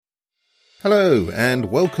Hello, and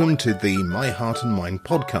welcome to the My Heart and Mind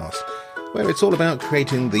podcast, where it's all about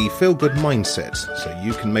creating the feel-good mindset so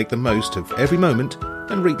you can make the most of every moment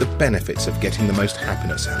and reap the benefits of getting the most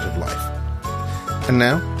happiness out of life. And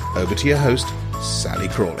now, over to your host, Sally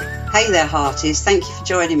Crawley. Hey there, Hearties. Thank you for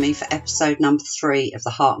joining me for episode number 3 of the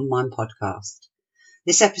Heart and Mind podcast.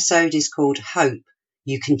 This episode is called Hope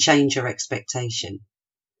You Can Change Your Expectation.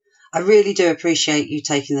 I really do appreciate you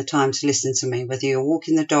taking the time to listen to me, whether you're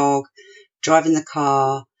walking the dog, driving the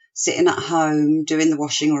car, sitting at home, doing the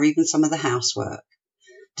washing, or even some of the housework.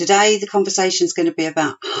 Today, the conversation is going to be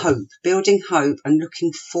about hope, building hope and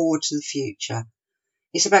looking forward to the future.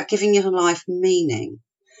 It's about giving your life meaning,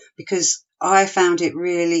 because I found it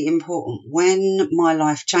really important. When my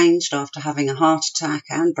life changed after having a heart attack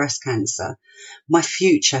and breast cancer, my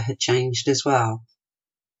future had changed as well.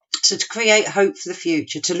 So to create hope for the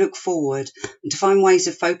future, to look forward and to find ways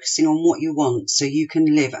of focusing on what you want so you can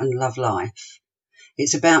live and love life.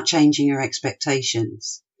 It's about changing your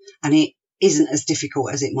expectations, and it isn't as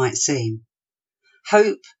difficult as it might seem.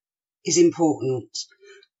 Hope is important.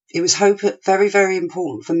 It was very, very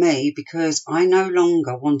important for me because I no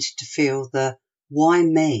longer wanted to feel the why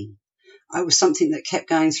me. It was something that kept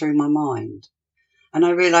going through my mind. And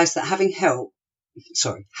I realised that having hope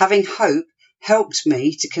helped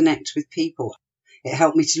me to connect with people. It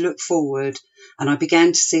helped me to look forward, and I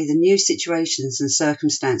began to see the new situations and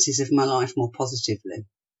circumstances of my life more positively.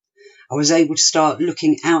 I was able to start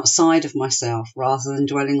looking outside of myself rather than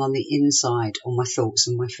dwelling on the inside, on my thoughts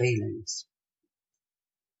and my feelings.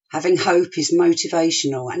 Having hope is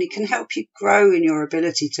motivational, and it can help you grow in your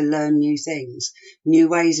ability to learn new things, new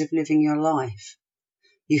ways of living your life.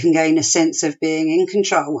 You can gain a sense of being in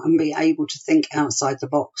control and be able to think outside the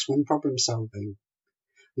box when problem solving.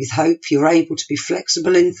 With hope, you're able to be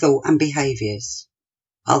flexible in thought and behaviours.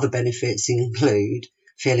 Other benefits include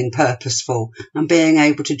feeling purposeful and being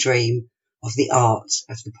able to dream of the art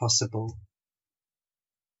of the possible.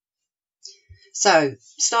 So,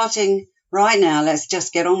 starting right now, let's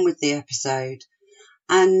just get on with the episode.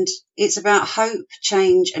 And it's about hope,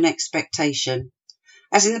 change and expectation.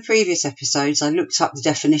 As in the previous episodes, I looked up the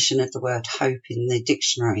definition of the word hope in the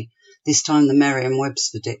dictionary, this time the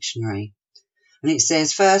Merriam-Webster dictionary. And it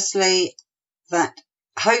says, firstly, that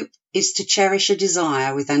hope is to cherish a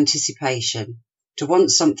desire with anticipation, to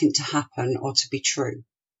want something to happen or to be true.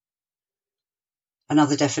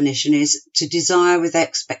 Another definition is to desire with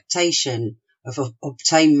expectation of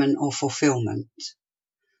obtainment or fulfillment.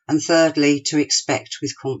 And thirdly, to expect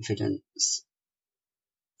with confidence.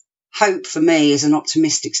 Hope for me is an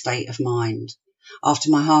optimistic state of mind. After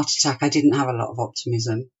my heart attack, I didn't have a lot of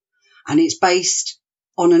optimism, and it's based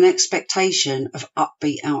on an expectation of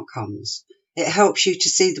upbeat outcomes. It helps you to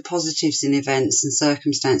see the positives in events and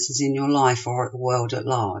circumstances in your life or at the world at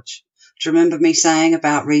large. Do you remember me saying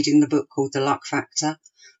about reading the book called The Luck Factor?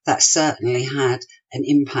 That certainly had an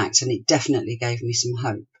impact, and it definitely gave me some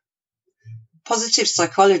hope. Positive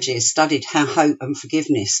psychology has studied how hope and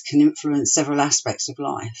forgiveness can influence several aspects of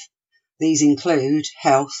life. These include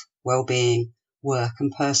health, well-being, work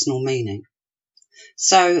and personal meaning.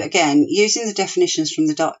 So again, using the definitions from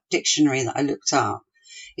the dictionary that I looked up,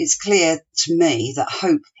 it's clear to me that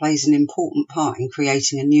hope plays an important part in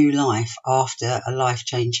creating a new life after a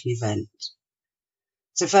life-changing event.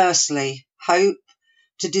 So firstly, hope,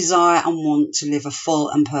 to desire and want to live a full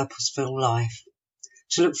and purposeful life.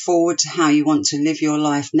 To look forward to how you want to live your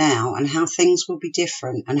life now and how things will be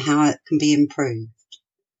different and how it can be improved.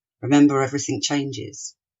 Remember, everything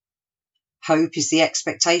changes. Hope is the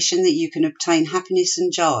expectation that you can obtain happiness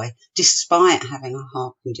and joy despite having a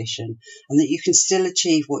heart condition, and that you can still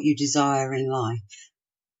achieve what you desire in life.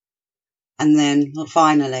 And then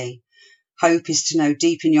finally, hope is to know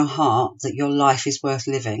deep in your heart that your life is worth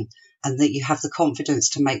living and that you have the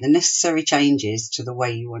confidence to make the necessary changes to the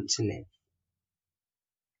way you want to live.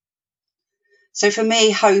 So for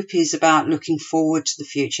me, hope is about looking forward to the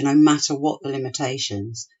future no matter what the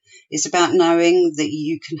limitations. It's about knowing that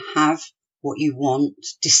you can have what you want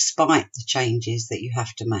despite the changes that you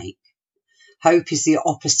have to make. Hope is the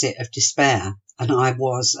opposite of despair, and I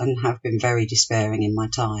was and have been very despairing in my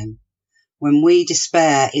time. When we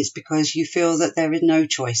despair, it's because you feel that there are no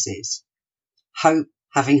choices.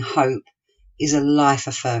 Having hope is a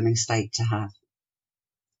life-affirming state to have.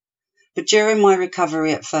 But during my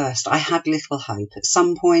recovery at first, I had little hope. At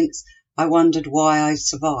some points, I wondered why I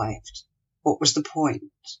survived. What was the point?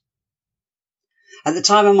 At the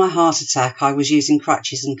time of my heart attack, I was using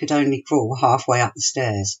crutches and could only crawl halfway up the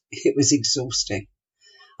stairs. It was exhausting.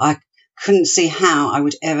 I couldn't see how I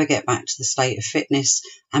would ever get back to the state of fitness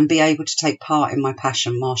and be able to take part in my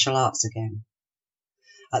passion, martial arts, again.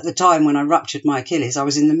 At the time when I ruptured my Achilles, I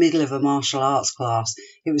was in the middle of a martial arts class.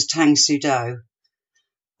 It was Tang Soo Do.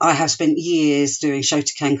 I have spent years doing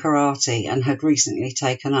Shotokan karate and had recently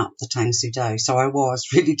taken up the Tang Soo Do, so I was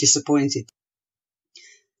really disappointed.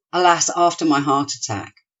 Alas, after my heart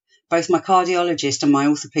attack, both my cardiologist and my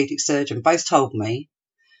orthopaedic surgeon both told me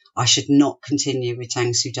I should not continue with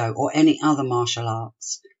Tang Soo Do or any other martial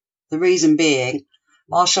arts. The reason being,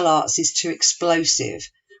 martial arts is too explosive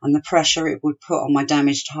and the pressure it would put on my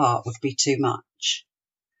damaged heart would be too much.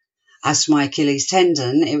 As for my Achilles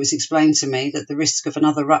tendon, it was explained to me that the risk of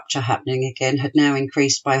another rupture happening again had now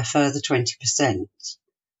increased by a further 20%.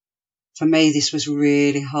 For me, this was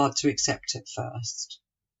really hard to accept at first.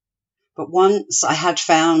 But once I had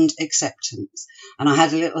found acceptance and I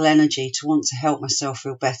had a little energy to want to help myself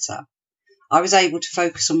feel better, I was able to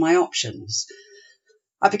focus on my options.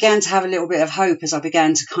 I began to have a little bit of hope as I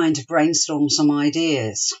began to kind of brainstorm some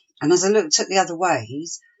ideas. And as I looked at the other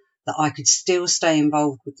ways that I could still stay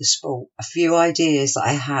involved with the sport, a few ideas that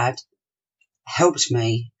I had helped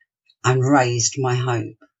me and raised my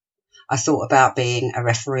hope. I thought about being a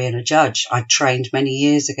referee and a judge. I trained many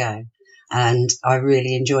years ago and I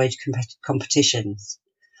really enjoyed competitions.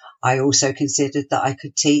 I also considered that I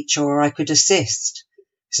could teach or I could assist.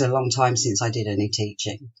 It's a long time since I did any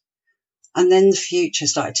teaching. And then the future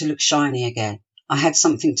started to look shiny again. I had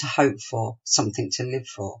something to hope for, something to live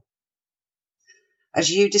for. As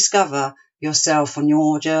you discover yourself on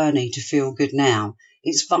your journey to feel good now,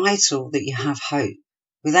 it's vital that you have hope.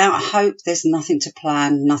 Without hope, there's nothing to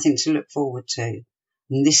plan, nothing to look forward to.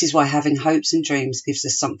 And this is why having hopes and dreams gives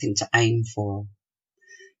us something to aim for,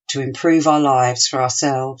 to improve our lives for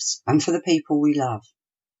ourselves and for the people we love.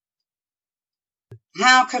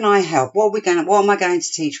 How can I help? What am I going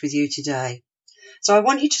to teach with you today? So I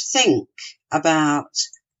want you to think about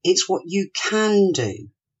it's what you can do,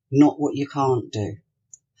 not what you can't do.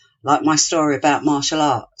 Like my story about martial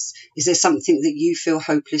arts. Is there something that you feel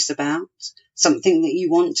hopeless about? Something that you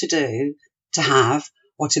want to do, to have,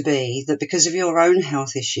 or to be, that because of your own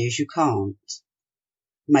health issues you can't?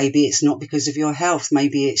 Maybe it's not because of your health.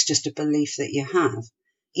 Maybe it's just a belief that you have.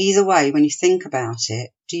 Either way, when you think about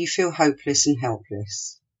it, do you feel hopeless and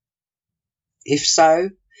helpless? If so,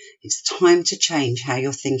 it's time to change how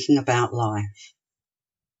you're thinking about life.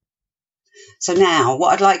 So now,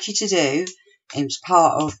 what I'd like you to do, as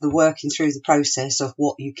part of the working through the process of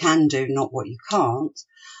what you can do, not what you can't,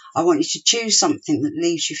 I want you to choose something that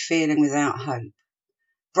leaves you feeling without hope.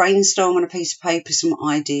 Brainstorm on a piece of paper some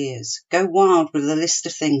ideas. Go wild with a list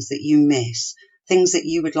of things that you miss, things that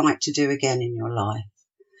you would like to do again in your life.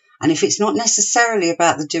 And if it's not necessarily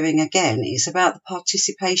about the doing again, it's about the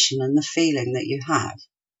participation and the feeling that you have.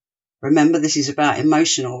 Remember, this is about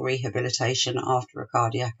emotional rehabilitation after a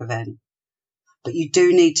cardiac event. But you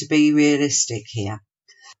do need to be realistic here.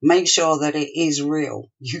 Make sure that it is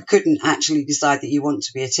real. You couldn't actually decide that you want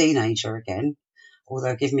to be a teenager again,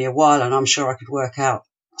 although give me a while and I'm sure I could work out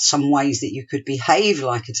some ways that you could behave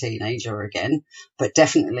like a teenager again, but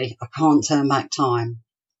definitely I can't turn back time.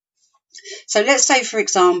 So let's say, for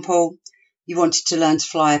example, you wanted to learn to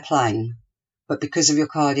fly a plane, but because of your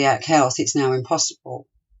cardiac health, it's now impossible.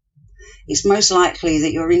 It's most likely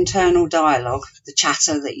that your internal dialogue, the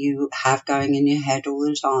chatter that you have going in your head all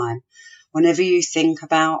the time, whenever you think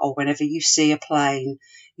about or whenever you see a plane,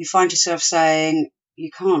 you find yourself saying,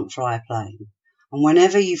 you can't fly a plane. And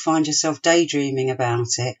whenever you find yourself daydreaming about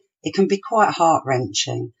it, it can be quite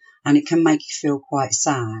heart-wrenching and it can make you feel quite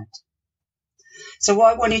sad. So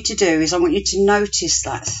what I want you to do is I want you to notice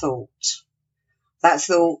that thought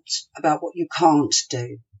about what you can't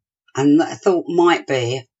do. And that thought might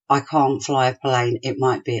be, I can't fly a plane. It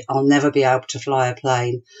might be, I'll never be able to fly a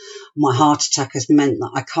plane. My heart attack has meant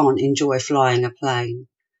that I can't enjoy flying a plane.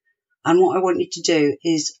 And what I want you to do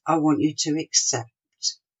is I want you to accept.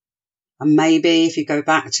 And maybe if you go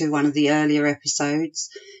back to one of the earlier episodes,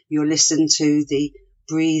 you'll listen to the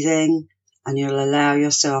breathing and you'll allow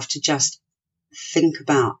yourself to just think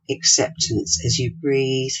about acceptance as you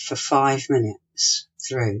breathe for 5 minutes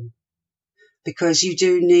through. Because you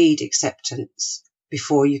do need acceptance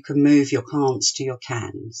before you can move your can'ts to your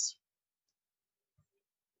cans.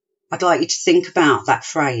 I'd like you to think about that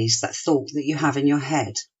phrase, that thought that you have in your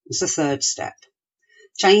head. It's the third step.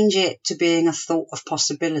 Change it to being a thought of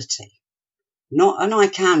possibility. Not an I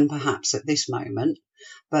can perhaps at this moment,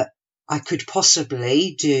 but I could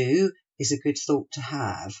possibly do is a good thought to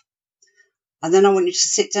have. And then I want you to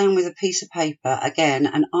sit down with a piece of paper again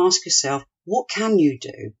and ask yourself, what can you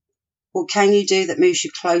do? What can you do that moves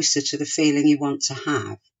you closer to the feeling you want to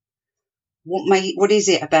have? What is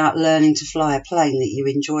it about learning to fly a plane that you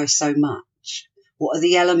enjoy so much? What are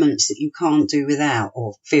the elements that you can't do without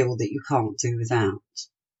or feel that you can't do without?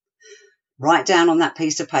 Write down on that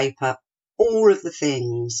piece of paper all of the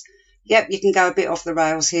things. Yep, you can go a bit off the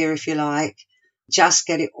rails here if you like. Just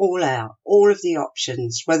get it all out, all of the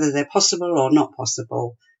options, whether they're possible or not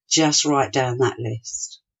possible. Just write down that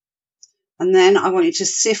list. And then I want you to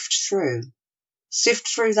sift through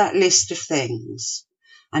that list of things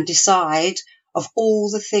and decide of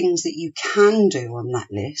all the things that you can do on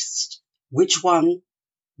that list, which ones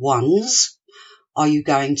are you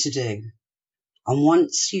going to do? And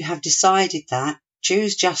once you have decided that,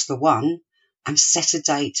 choose just the one and set a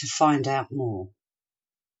date to find out more.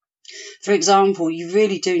 For example, you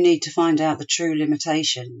really do need to find out the true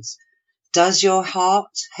limitations. Does your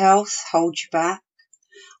heart health hold you back?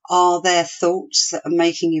 Are there thoughts that are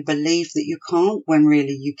making you believe that you can't when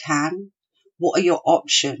really you can? What are your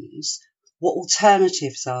options? What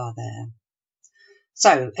alternatives are there?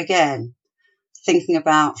 So again, thinking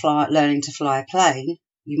about learning to fly a plane,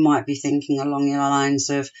 you might be thinking along the lines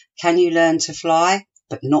of, can you learn to fly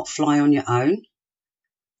but not fly on your own?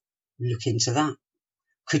 Look into that.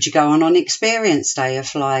 Could you go on an experience day of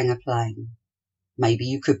flying a plane? Maybe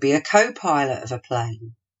you could be a co-pilot of a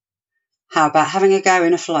plane. How about having a go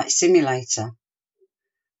in a flight simulator?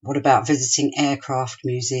 What about visiting aircraft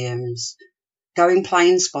museums? Going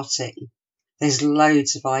plane spotting? There's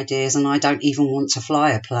loads of ideas, and I don't even want to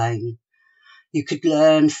fly a plane. You could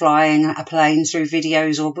learn flying a plane through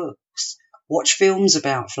videos or books. Watch films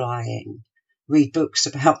about flying. Read books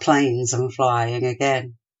about planes and flying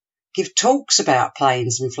again. Give talks about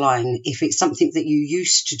planes and flying if it's something that you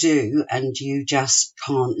used to do and you just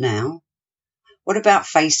can't now. What about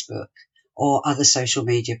Facebook or other social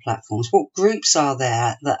media platforms? What groups are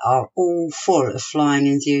there that are all full of flying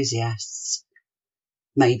enthusiasts?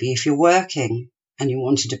 Maybe if you're working and you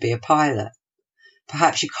wanted to be a pilot,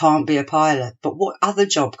 perhaps you can't be a pilot, but what other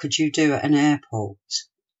job could you do at an airport?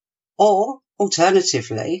 Or,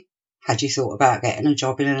 alternatively, had you thought about getting a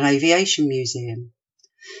job in an aviation museum?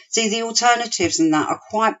 See, the alternatives in that are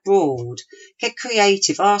quite broad. Get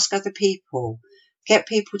creative, ask other people, get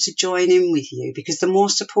people to join in with you, because the more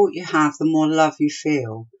support you have, the more love you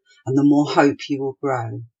feel and the more hope you will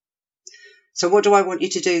grow. So what do I want you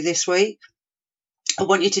to do this week? I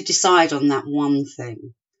want you to decide on that one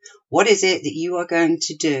thing. What is it that you are going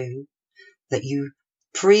to do that you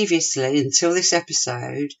previously, until this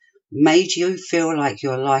episode, made you feel like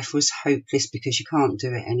your life was hopeless because you can't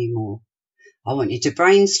do it anymore? I want you to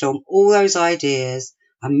brainstorm all those ideas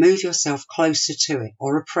and move yourself closer to it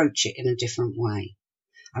or approach it in a different way.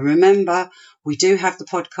 And remember, we do have the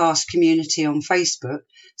podcast community on Facebook,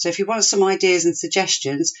 so if you want some ideas and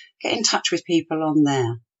suggestions, get in touch with people on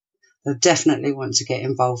there. They'll definitely want to get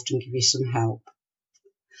involved and give you some help.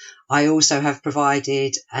 I also have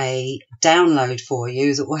provided a download for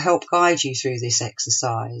you that will help guide you through this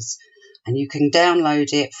exercise. And you can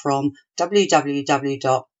download it from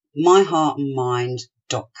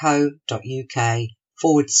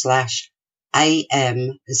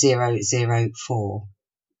www.myheartandmind.co.uk/AM004.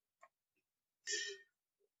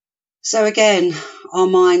 So again, our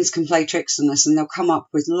minds can play tricks on us and they'll come up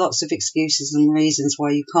with lots of excuses and reasons why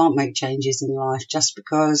you can't make changes in life just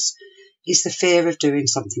because it's the fear of doing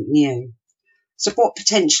something new. So what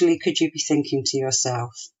potentially could you be thinking to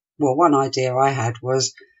yourself? Well, one idea I had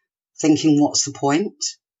was thinking, what's the point?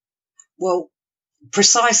 Well,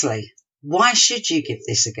 precisely. Why should you give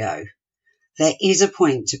this a go? There is a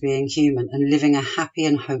point to being human and living a happy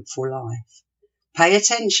and hopeful life. Pay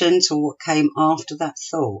attention to what came after that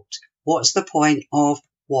thought. What's the point of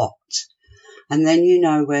what? And then you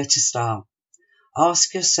know where to start.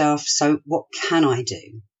 Ask yourself, so what can I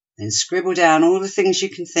do? Then scribble down all the things you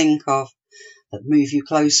can think of that move you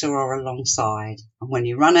closer or alongside. And when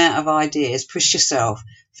you run out of ideas, push yourself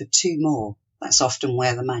for 2 more. That's often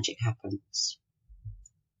where the magic happens.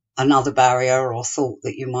 Another barrier or thought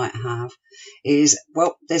that you might have is,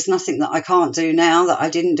 well, there's nothing that I can't do now that I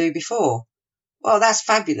didn't do before. Well, that's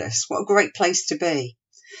fabulous. What a great place to be.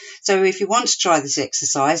 So if you want to try this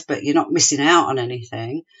exercise, but you're not missing out on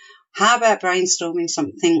anything, how about brainstorming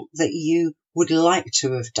something that you would like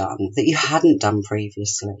to have done, that you hadn't done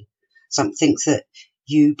previously? Something that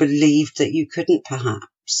you believed that you couldn't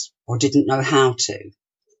perhaps, or didn't know how to.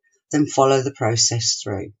 Then follow the process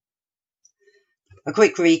through. A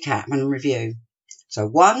quick recap and review. So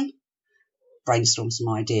 1, brainstorm some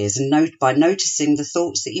ideas and note by noticing the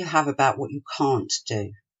thoughts that you have about what you can't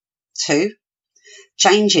do. 2,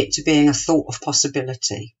 change it to being a thought of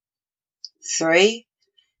possibility. 3,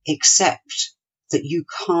 accept that you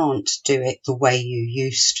can't do it the way you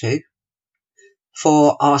used to.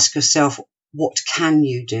 4, ask yourself, What can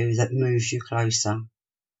you do that moves you closer?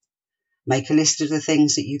 Make a list of the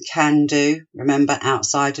things that you can do. Remember,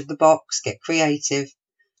 outside of the box, get creative.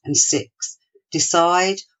 And 6,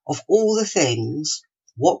 decide of all the things,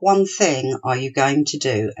 what one thing are you going to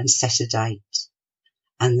do, and set a date.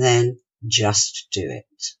 And then just do it.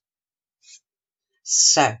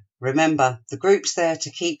 So remember, the group's there to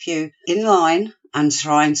keep you in line and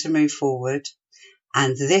trying to move forward.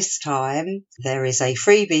 And this time there is a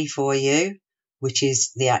freebie for you, which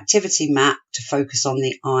is the activity map to focus on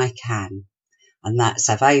the I can. And that's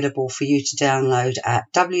available for you to download at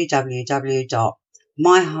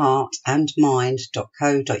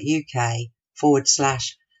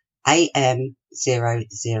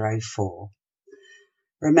www.myheartandmind.co.uk/AM004.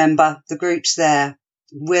 Remember, the group's there.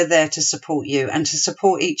 We're there to support you and to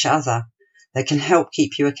support each other. They can help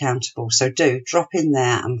keep you accountable. So do drop in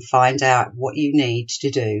there and find out what you need to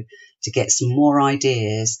do to get some more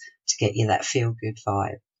ideas to get you that feel-good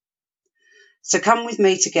vibe. So come with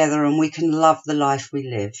me together and we can love the life we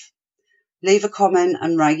live. Leave a comment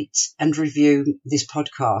and rate and review this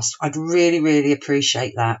podcast. I'd really, really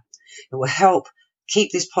appreciate that. It will help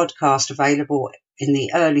keep this podcast available in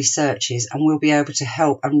the early searches, and we'll be able to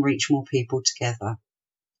help and reach more people together.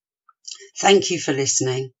 Thank you for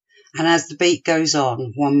listening. And as the beat goes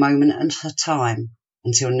on, one moment at a time,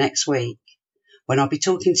 until next week, when I'll be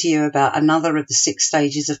talking to you about another of the 6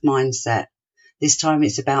 stages of mindset. This time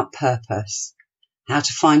it's about purpose, how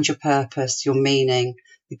to find your purpose, your meaning,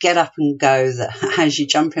 the get up and go that has you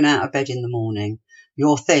jumping out of bed in the morning,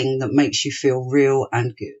 your thing that makes you feel real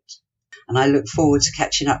and good. And I look forward to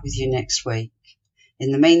catching up with you next week.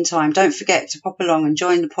 In the meantime, don't forget to pop along and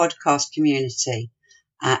join the podcast community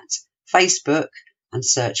at Facebook and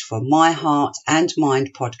search for My Heart and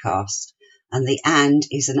Mind Podcast. And the and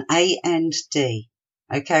is an A-N-D.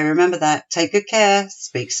 Okay, remember that. Take good care.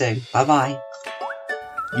 Speak soon. Bye-bye.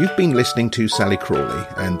 You've been listening to Sally Crawley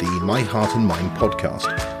and the My Heart and Mind podcast,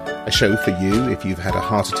 a show for you if you've had a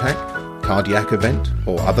heart attack, cardiac event,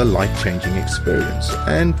 or other life-changing experience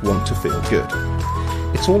and want to feel good.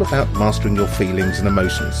 It's all about mastering your feelings and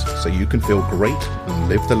emotions so you can feel great and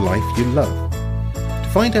live the life you love. To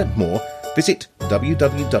find out more, visit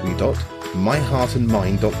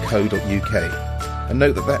www.myheartandmind.co.uk and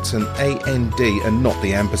note that that's an AND and not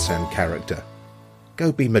the ampersand character.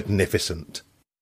 Go be magnificent.